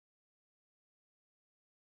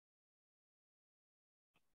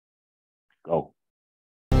Go.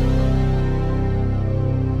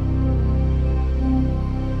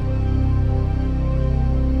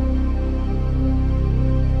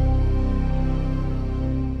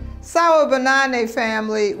 Sawa Banane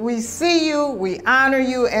family, we see you, we honor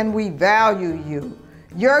you, and we value you.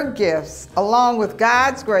 Your gifts, along with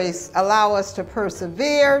God's grace, allow us to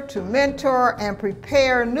persevere, to mentor, and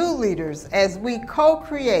prepare new leaders as we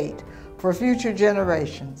co-create for future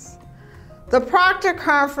generations. The Proctor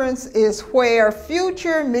Conference is where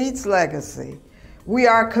future meets legacy. We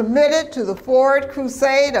are committed to the forward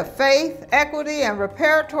crusade of faith, equity, and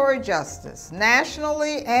reparatory justice,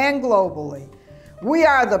 nationally and globally. We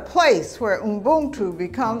are the place where Ubuntu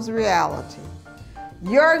becomes reality.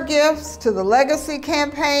 Your gifts to the Legacy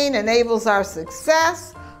Campaign enables our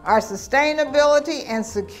success, our sustainability, and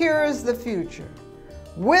secures the future.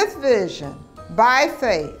 With vision, by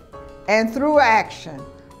faith, and through action,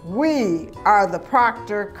 we are the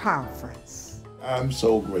Proctor Conference. I'm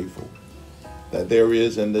so grateful that there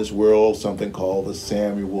is in this world something called the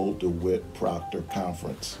Samuel DeWitt Proctor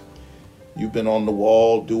Conference. You've been on the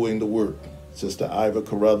wall doing the work. Sister Iva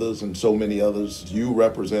Carruthers and so many others, you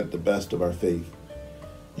represent the best of our faith.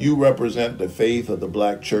 You represent the faith of the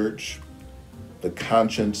Black church, the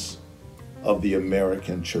conscience of the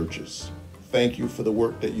American churches. Thank you for the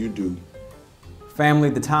work that you do. Family,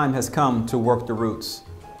 the time has come to work the roots.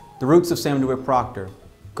 The roots of Samuel DeWitt Proctor,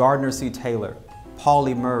 Gardner C. Taylor,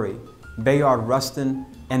 Pauli Murray, Bayard Rustin,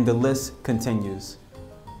 and the list continues.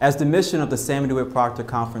 As the mission of the Samuel DeWitt Proctor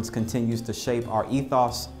Conference continues to shape our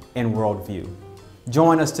ethos and worldview.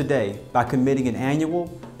 Join us today by committing an annual,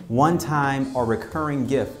 one-time, or recurring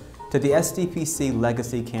gift to the SDPC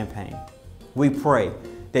Legacy Campaign. We pray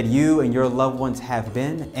that you and your loved ones have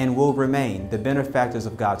been and will remain the benefactors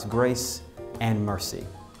of God's grace and mercy.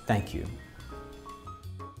 Thank you.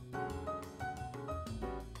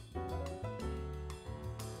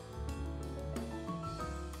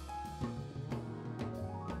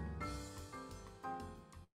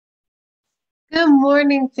 Good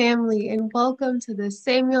morning, family, and welcome to the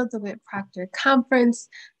Samuel DeWitt Proctor Conference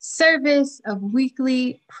service of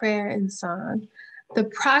weekly prayer and song, the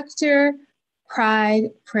Proctor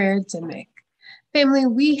Pride Prayerdemic. Family,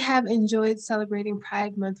 we have enjoyed celebrating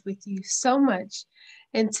Pride Month with you so much,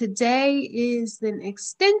 and today is an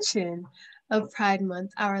extension of Pride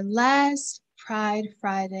Month, our last Pride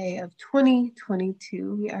Friday of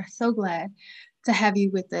 2022. We are so glad to have you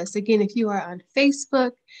with us. Again, if you are on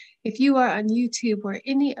Facebook, if you are on YouTube or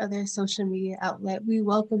any other social media outlet, we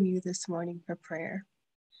welcome you this morning for prayer.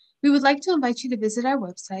 We would like to invite you to visit our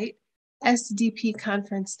website,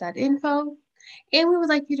 sdpconference.info, and we would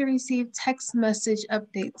like you to receive text message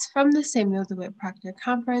updates from the Samuel DeWitt Proctor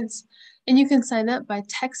Conference, and you can sign up by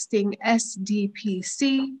texting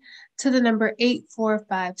SDPC to the number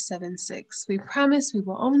 84576. We promise we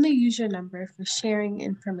will only use your number for sharing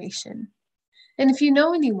information. And if you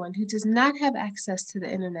know anyone who does not have access to the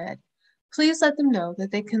internet, please let them know that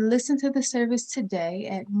they can listen to the service today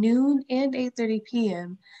at noon and 8:30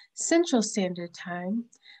 p.m. Central Standard Time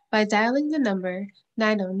by dialing the number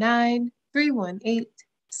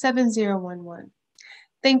 909-318-7011.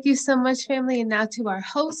 Thank you so much, family. And now to our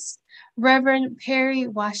host, Reverend Perry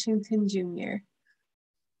Washington Jr.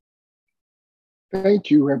 Thank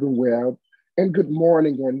you, Reverend Webb, and good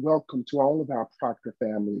morning and welcome to all of our Proctor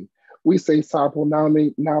family. We say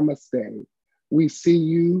Saponami Namaste. We see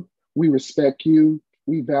you, we respect you,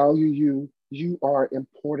 we value you. You are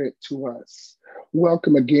important to us.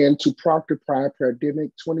 Welcome again to Proctor Pride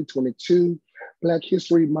Prayerdemic 2022, Black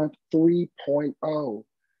History Month 3.0.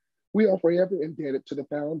 We are forever indebted to the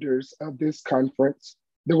founders of this conference,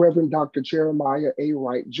 the Reverend Dr. Jeremiah A.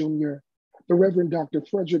 Wright Jr., the Reverend Dr.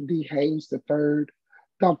 Frederick D. Haynes III,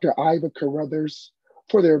 Dr. Iva Carruthers,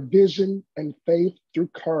 for their vision and faith through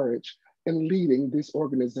courage in leading this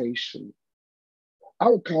organization.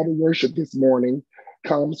 Our call to worship this morning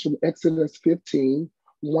comes from Exodus 15,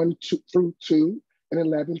 1-2 and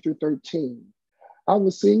 11 through 13. I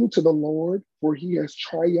will sing to the Lord, for he has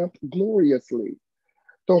triumphed gloriously.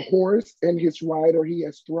 The horse and his rider he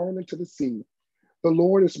has thrown into the sea. The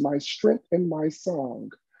Lord is my strength and my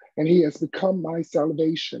song, and he has become my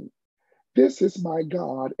salvation. This is my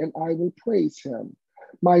God, and I will praise him,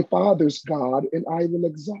 my Father's God, and I will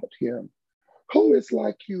exalt him. Who is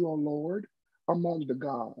like you, O Lord, among the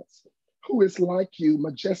gods? Who is like you,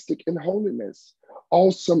 majestic in holiness,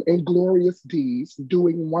 awesome in glorious deeds,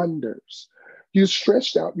 doing wonders? You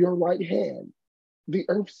stretched out your right hand. The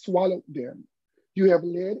earth swallowed them. You have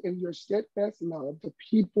led in your steadfast love the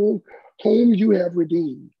people whom you have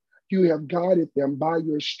redeemed. You have guided them by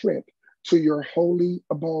your strength to your holy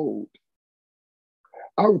abode.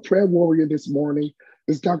 Our prayer warrior this morning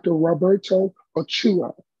is Dr. Roberto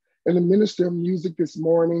Ochoa. And the minister of music this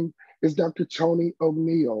morning is Dr. Tony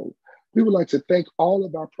O'Neill. We would like to thank all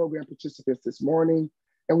of our program participants this morning,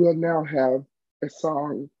 and we'll now have a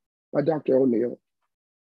song by Dr. O'Neill.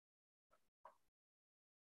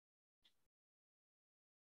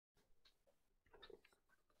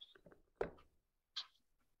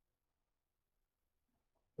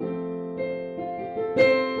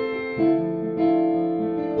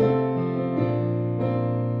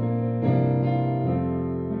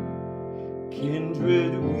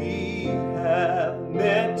 Kindred, we have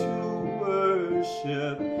met to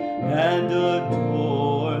worship and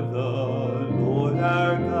adore the Lord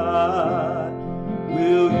our God.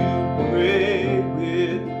 Will you pray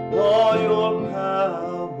with all your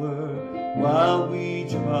power while we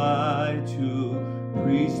try to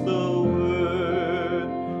preach the word?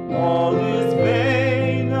 All is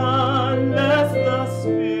vain unless the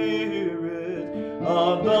Spirit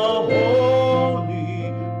of the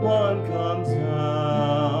Holy One comes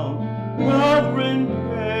down. Brethren,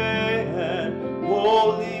 pray and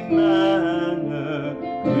holy manna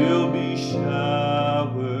will be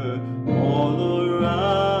showered all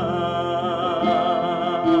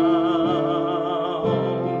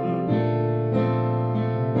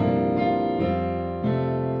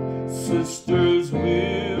around. Sisters, will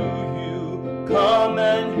you come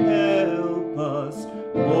and help us?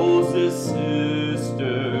 Moses'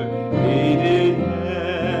 sister aided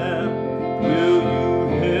him. Will you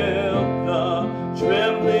help the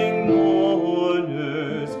trembling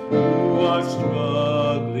mourners who are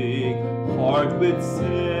struggling hard with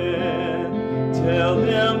sin? Tell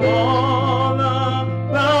them all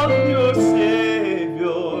about your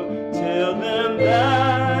Savior. Tell them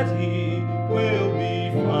that He will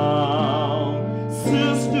be found.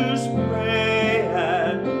 Sisters, pray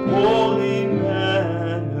and holy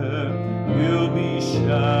manna will be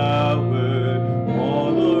showered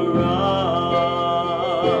all around.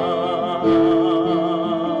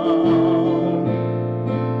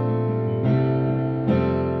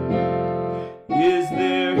 Is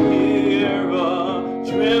there here a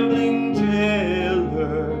trembling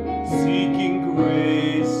jailer seeking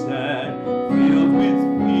grace and filled with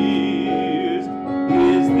fears?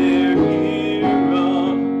 Is there here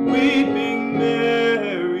a weeping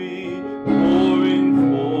Mary pouring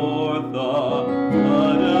forth the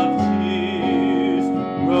blood of tears?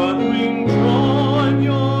 Brethren, join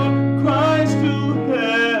your cries to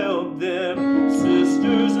help them.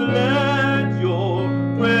 Sisters, let your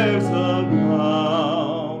prayers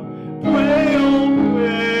abound. Pray, oh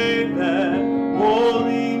pray that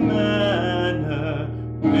holy manna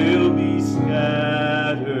will be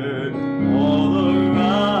scattered all around.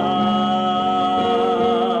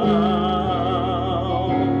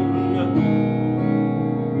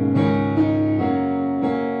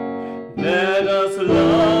 Let us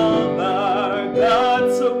love our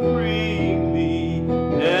God supremely.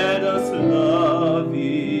 Let us love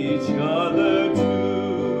each other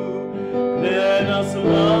too. Let us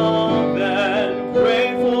love and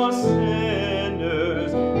pray for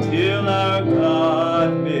sinners till our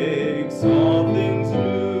God makes all things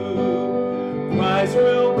new. Christ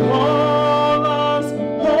will call us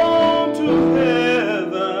home to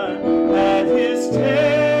heaven. At His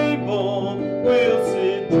table we'll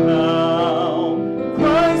sit down.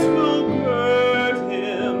 Christ will gird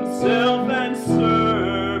Himself and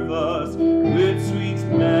serve us with sweet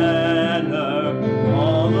manna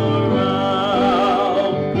all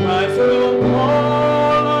around. Christ will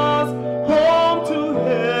call us home to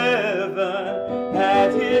heaven.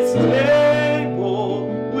 At His table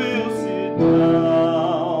we'll sit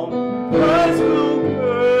down. Christ will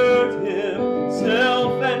gird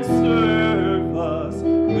Himself and serve us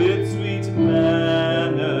with sweet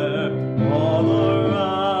manna all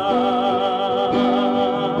around.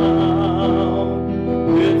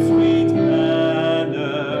 With sweet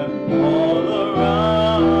manna all around.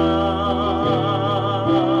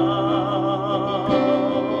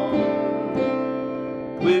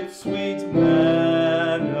 With sweet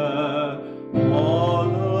manna all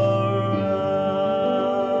around.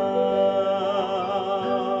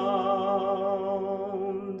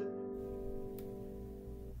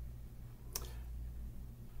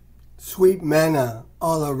 Sweet manna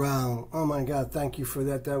all around. Oh my God, thank you for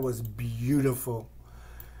that. That was beautiful.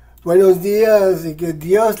 Buenos días y que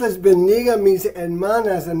Dios les bendiga, mis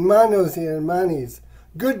hermanas, hermanos y hermanis.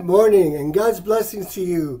 Good morning and God's blessings to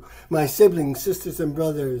you, my siblings, sisters, and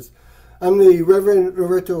brothers. I'm the Reverend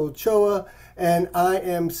Roberto Ochoa, and I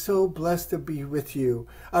am so blessed to be with you.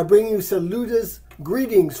 I bring you saludos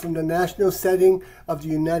Greetings from the national setting of the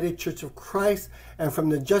United Church of Christ and from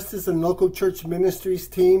the Justice and Local Church Ministries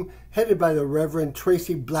team headed by the Reverend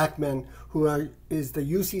Tracy Blackman, who is the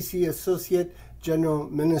UCC Associate General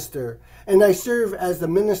Minister. And I serve as the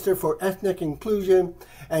Minister for Ethnic Inclusion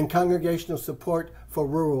and Congregational Support for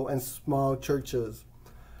Rural and Small Churches.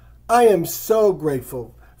 I am so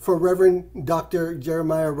grateful for Reverend Dr.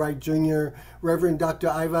 Jeremiah Wright Jr., Reverend Dr.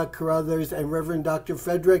 Iva Carruthers, and Reverend Dr.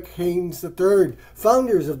 Frederick Haynes III,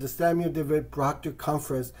 founders of the Samuel David Proctor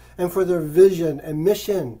Conference, and for their vision and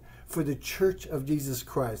mission for the Church of Jesus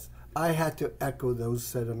Christ. I had to echo those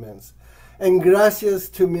sentiments. And gracias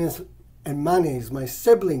to mis hermanes, my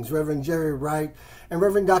siblings, Reverend Jerry Wright and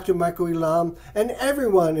Reverend Dr. Michael Elam, and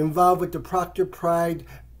everyone involved with the Proctor Pride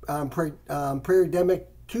Prayerdemic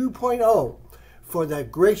 2.0 for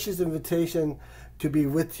that gracious invitation to be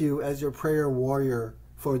with you as your prayer warrior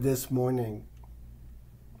for this morning.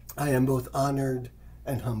 I am both honored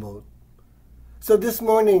and humbled. So this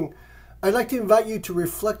morning, I'd like to invite you to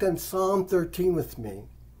reflect on Psalm 13 with me,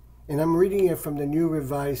 and I'm reading it from the New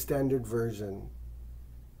Revised Standard Version.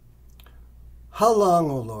 How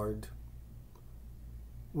long, O Lord,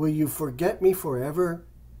 will you forget me forever?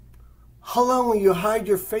 How long will you hide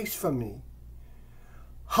your face from me?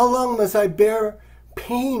 How long must I bear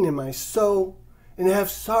pain in my soul and have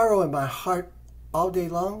sorrow in my heart all day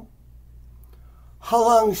long? How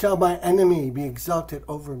long shall my enemy be exalted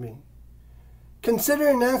over me? Consider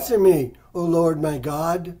and answer me, O Lord my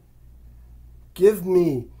God. Give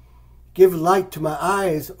light to my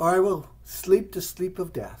eyes, or I will sleep the sleep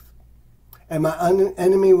of death. And my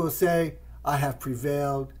enemy will say, I have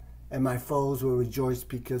prevailed, and my foes will rejoice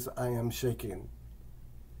because I am shaken.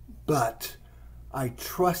 But I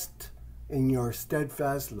trust in your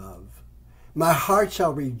steadfast love. My heart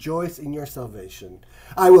shall rejoice in your salvation.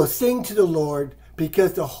 I will sing to the Lord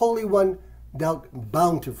because the Holy One dealt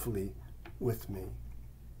bountifully with me.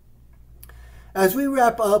 As we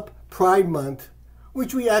wrap up Pride Month,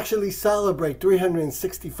 which we actually celebrate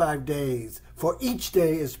 365 days, for each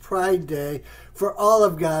day is Pride Day for all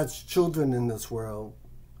of God's children in this world.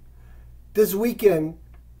 This weekend,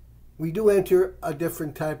 we do enter a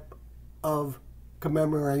different type of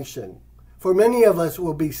commemoration. For many of us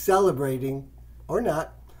will be celebrating, or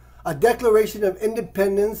not, a Declaration of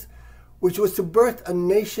Independence, which was to birth a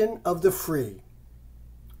nation of the free.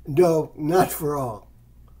 No, not for all.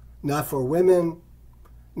 Not for women,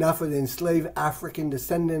 not for the enslaved African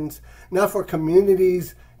descendants, not for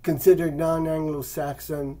communities considered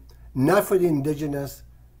non-Anglo-Saxon, not for the indigenous,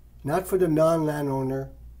 not for the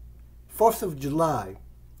non-landowner. 4th of July,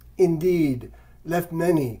 indeed, left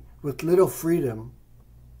many with little freedom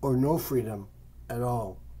or no freedom at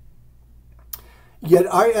all. Yet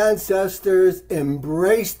our ancestors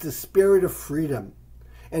embraced the spirit of freedom.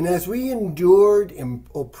 And as we endured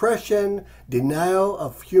oppression, denial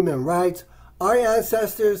of human rights, our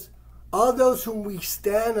ancestors, all those whom we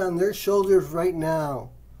stand on their shoulders right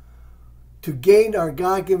now, to gain our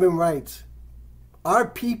God-given rights, our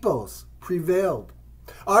peoples prevailed.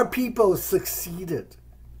 Our peoples succeeded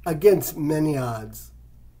against many odds.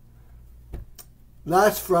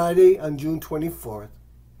 Last Friday, on June 24th,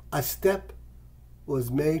 a step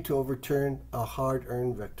was made to overturn a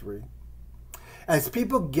hard-earned victory. As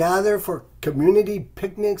people gather for community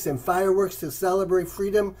picnics and fireworks to celebrate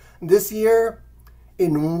freedom this year,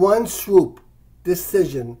 in one swoop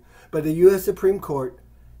decision by the U.S. Supreme Court,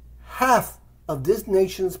 half of this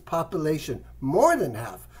nation's population, more than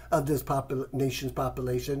half of this nation's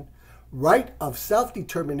population, right of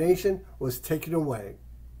self-determination was taken away.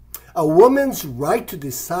 A woman's right to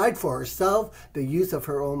decide for herself the use of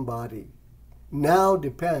her own body now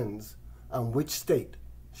depends on which state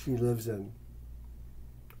she lives in.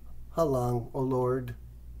 How long, O Lord?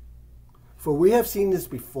 For we have seen this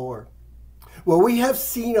before. Well, we have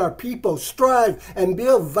seen our people strive and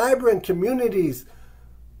build vibrant communities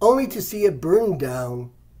only to see it burned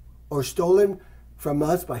down or stolen from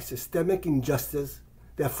us by systemic injustice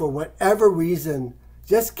that for whatever reason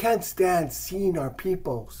just can't stand seeing our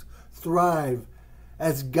peoples thrive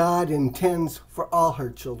as God intends for all her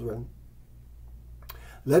children.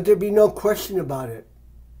 Let there be no question about it.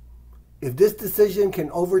 If this decision can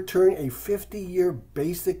overturn a 50-year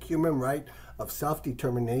basic human right of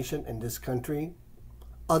self-determination in this country,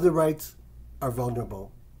 other rights are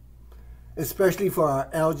vulnerable, especially for our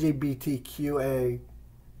LGBTQA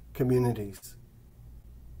communities.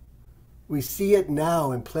 We see it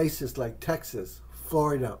now in places like Texas,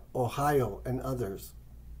 Florida, Ohio, and others.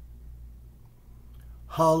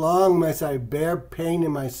 How long must I bear pain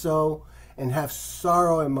in my soul and have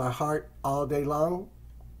sorrow in my heart all day long?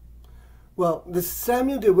 Well, the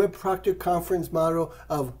Samuel DeWitt Proctor Conference motto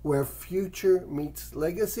of where future meets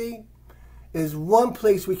legacy is one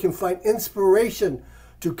place we can find inspiration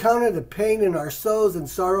to counter the pain in our souls and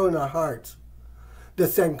sorrow in our hearts. The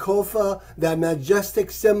Sankofa, that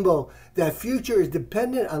majestic symbol, that future is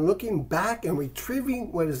dependent on looking back and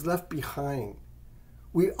retrieving what is left behind.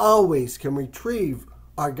 We always can retrieve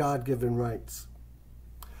our God-given rights.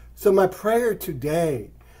 So my prayer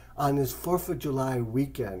today on this 4th of July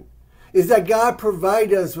weekend is that God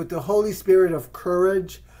provide us with the Holy Spirit of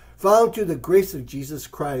courage found through the grace of Jesus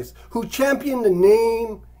Christ, who championed in the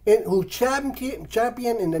name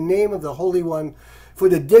of the Holy One for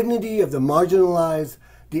the dignity of the marginalized,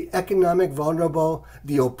 the economic vulnerable,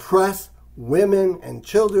 the oppressed, women and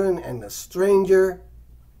children, and the stranger.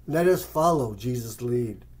 Let us follow Jesus'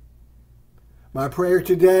 lead. My prayer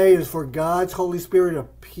today is for God's Holy Spirit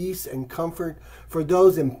of peace and comfort for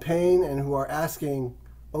those in pain and who are asking,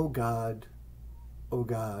 oh God, oh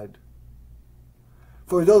God.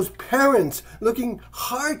 For those parents looking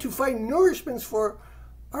hard to find nourishments for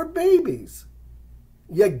our babies,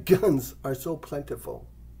 yet guns are so plentiful.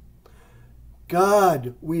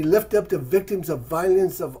 God, we lift up the victims of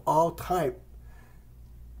violence of all type.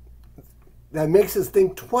 That makes us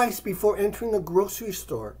think twice before entering the grocery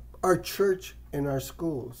store, our church, and our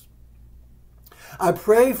schools. I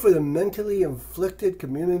pray for the mentally afflicted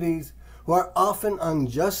communities who are often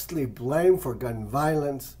unjustly blamed for gun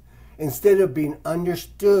violence instead of being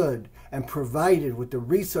understood and provided with the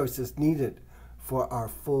resources needed for our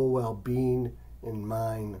full well-being in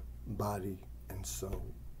mind, body, and soul.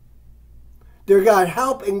 Dear God,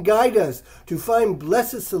 help and guide us to find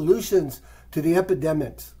blessed solutions to the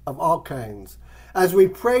epidemics of all kinds as we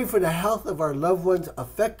pray for the health of our loved ones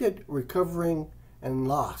affected, recovering, and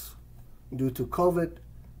lost due to COVID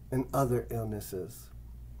and other illnesses.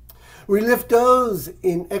 We lift those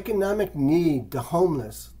in economic need, the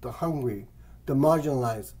homeless, the hungry, the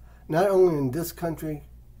marginalized, not only in this country,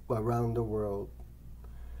 but around the world.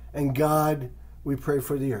 And God, we pray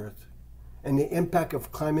for the earth and the impact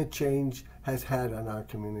of climate change has had on our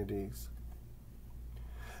communities.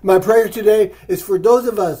 My prayer today is for those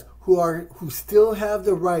of us who still have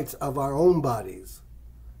the rights of our own bodies,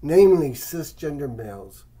 namely cisgender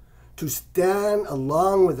males, to stand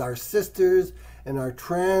along with our sisters and our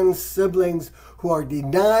trans siblings who are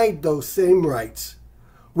denied those same rights.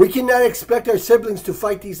 We cannot expect our siblings to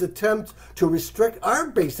fight these attempts to restrict our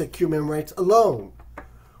basic human rights alone.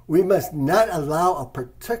 We must not allow a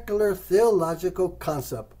particular theological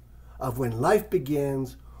concept of when life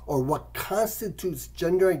begins or what constitutes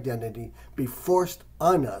gender identity be forced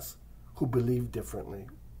on us who believe differently.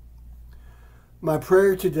 My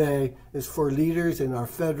prayer today is for leaders in our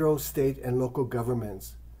federal, state, and local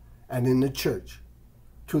governments and in the church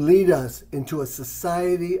to lead us into a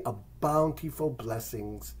society of bountiful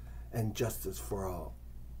blessings and justice for all.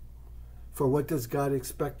 For what does God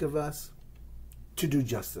expect of us? To do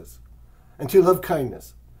justice and to love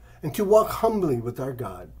kindness and to walk humbly with our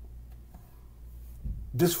God.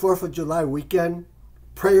 This 4th of July weekend,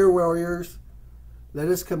 prayer warriors, let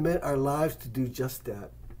us commit our lives to do just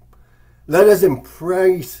that. Let us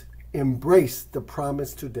embrace the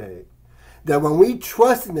promise today that when we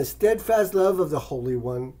trust in the steadfast love of the Holy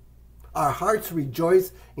One, our hearts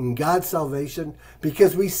rejoice in God's salvation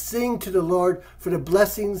because we sing to the Lord for the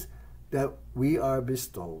blessings that we are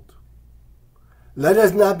bestowed. Let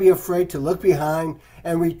us not be afraid to look behind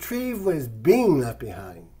and retrieve what is being left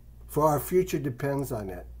behind, for our future depends on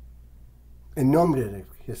it. En nombre de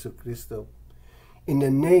Jesucristo, in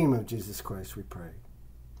the name of Jesus Christ we pray.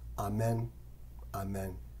 Amen,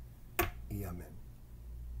 amen, y amen.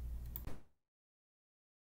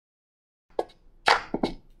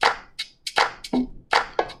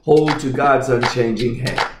 Hold to God's unchanging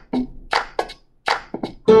hand.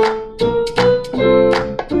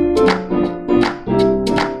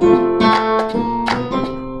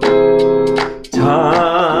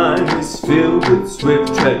 Time is filled with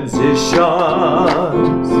swift transitions.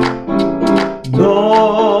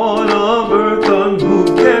 Lord of earth on who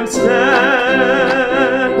can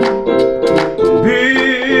stand.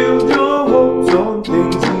 Build your hopes on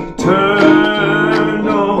things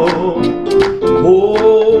eternal.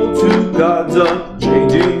 Hold to God's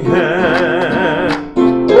unchanging hand.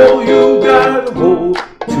 Oh, you gotta hold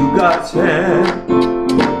to God's hand.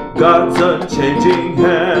 God's unchanging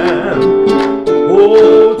hand.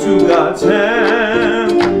 Hold to God's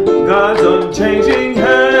hand. God's unchanging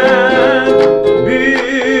hand.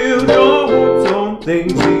 Build your hopes on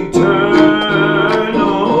things eternal.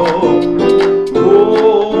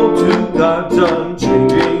 Hold to God's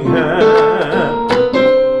unchanging hand.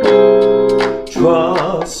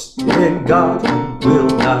 Trust in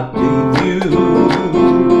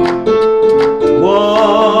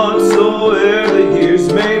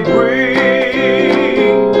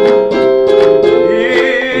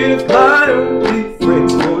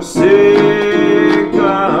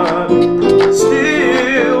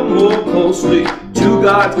closely to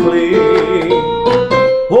God's cling.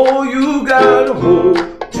 Oh, you gotta hold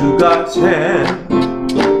to God's hand,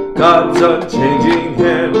 God's unchanging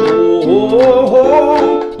hand. Oh,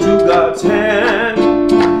 hold to God's hand,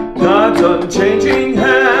 God's unchanging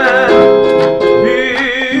hand.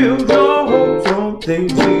 Build your hopes on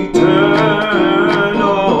things eternal.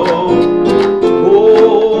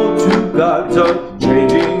 Hold to God's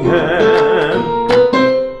unchanging hand.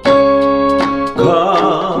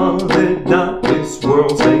 Covet not this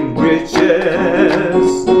world's vain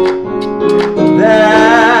riches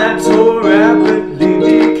that so rapidly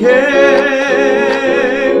decay.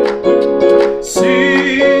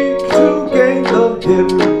 Seek to gain the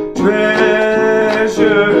hidden treasures,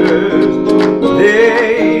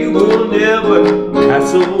 they will never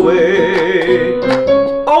pass away.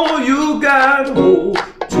 Oh, you gotta hold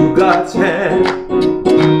to God's hand,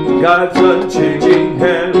 God's unchanging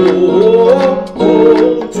hand. Oh,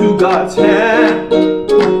 hold to God's hand,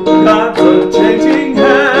 God's unchanging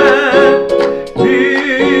hand.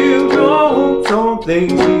 Build your hopes on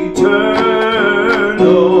things eternal.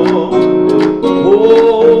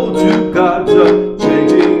 Hold to God's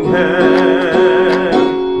unchanging hand.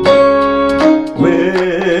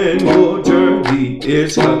 When your journey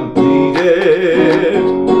is completed,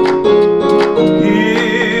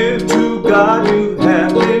 give to God you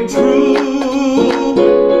have been true.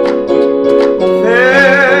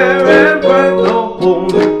 Fair and bright the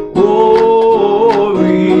holy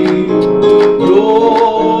glory,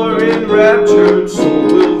 your enraptured soul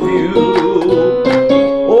will view.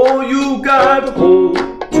 Oh, you gotta hold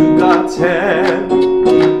to God's hand,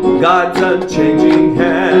 God's unchanging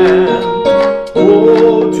hand.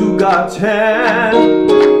 Hold to God's hand,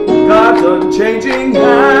 God's unchanging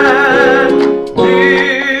hand.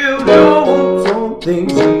 Build your hopes on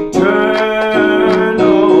things eternal.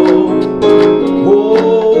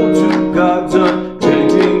 Hold to God's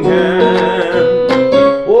unchanging hand.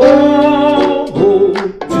 Oh, hold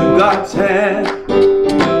to God's hand,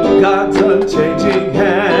 God's unchanging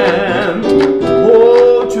hand.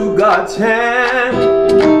 Hold to God's hand,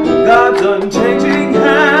 God's unchanging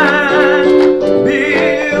hand.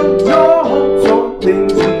 Build your hopes on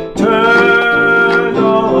things eternal.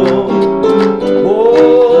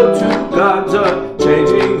 Hold to God's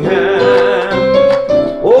unchanging hand.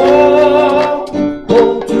 Oh,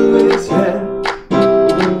 hold to His hand,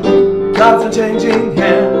 God's unchanging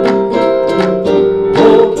hand.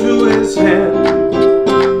 Hold to His hand,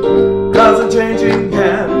 God's unchanging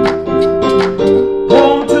hand.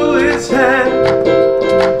 Hold to His hand,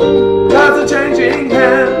 God's unchanging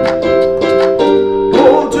hand.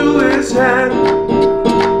 Hold to His hand,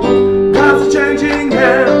 God's unchanging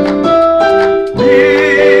hand.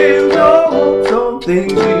 Build your hopes on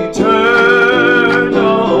things eternal.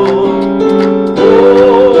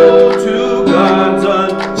 Hold to God's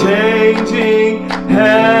unchanging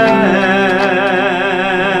hand.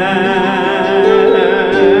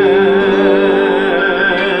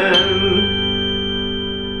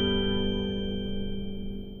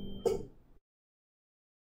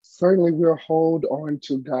 Certainly, we'll hold on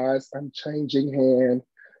to God's unchanging hand.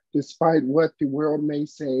 Despite what the world may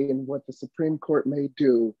say and what the Supreme Court may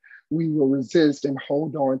do, we will resist and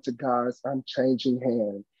hold on to God's unchanging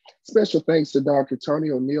hand. Special thanks to Dr.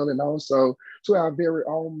 Tony O'Neill and also to our very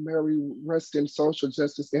own Mary Rustin Social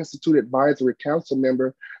Justice Institute Advisory Council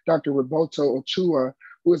member, Dr. Roberto Ochoa,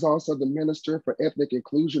 who is also the Minister for Ethnic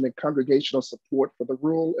Inclusion and Congregational Support for the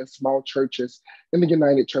Rural and Small Churches in the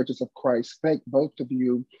United Churches of Christ. Thank both of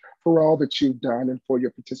you for all that you've done and for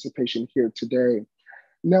your participation here today.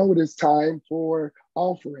 Now it is time for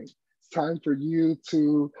offering. It's time for you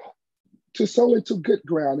to sow into good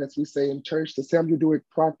ground, as we say in church. The Samuel Dewitt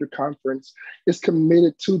Proctor Conference is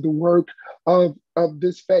committed to the work of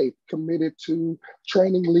this faith, committed to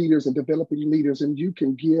training leaders and developing leaders. And you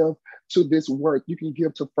can give to this work. You can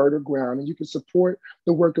give to Fertile Ground, and you can support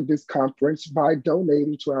the work of this conference by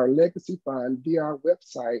donating to our legacy fund via our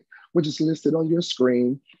website, which is listed on your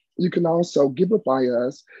screen. You can also giveify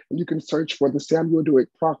us, and you can search for the Samuel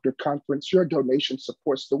Dewitt Proctor Conference. Your donation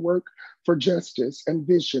supports the work for justice and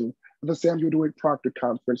vision of the Samuel Dewitt Proctor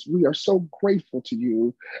Conference. We are so grateful to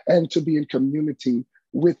you and to be in community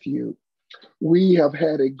with you. We have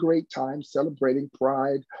had a great time celebrating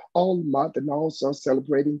Pride all month and also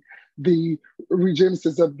celebrating the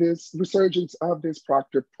resurgence of this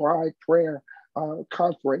Proctor Pride Prayer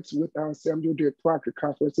Conference with our Samuel Dewitt Proctor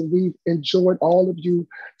Conference. And we've enjoyed all of you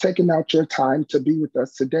taking out your time to be with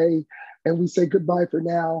us today. And we say goodbye for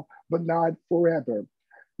now, but not forever.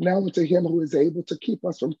 Now to Him who is able to keep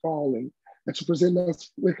us from falling and to present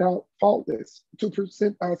us without faultless, to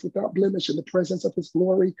present us without blemish in the presence of his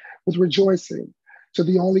glory with rejoicing. To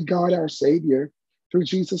the only God, our Savior, through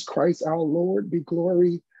Jesus Christ our Lord, be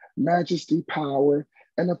glory, majesty, power,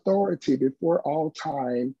 and authority before all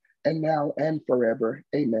time, and now and forever.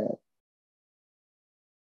 Amen.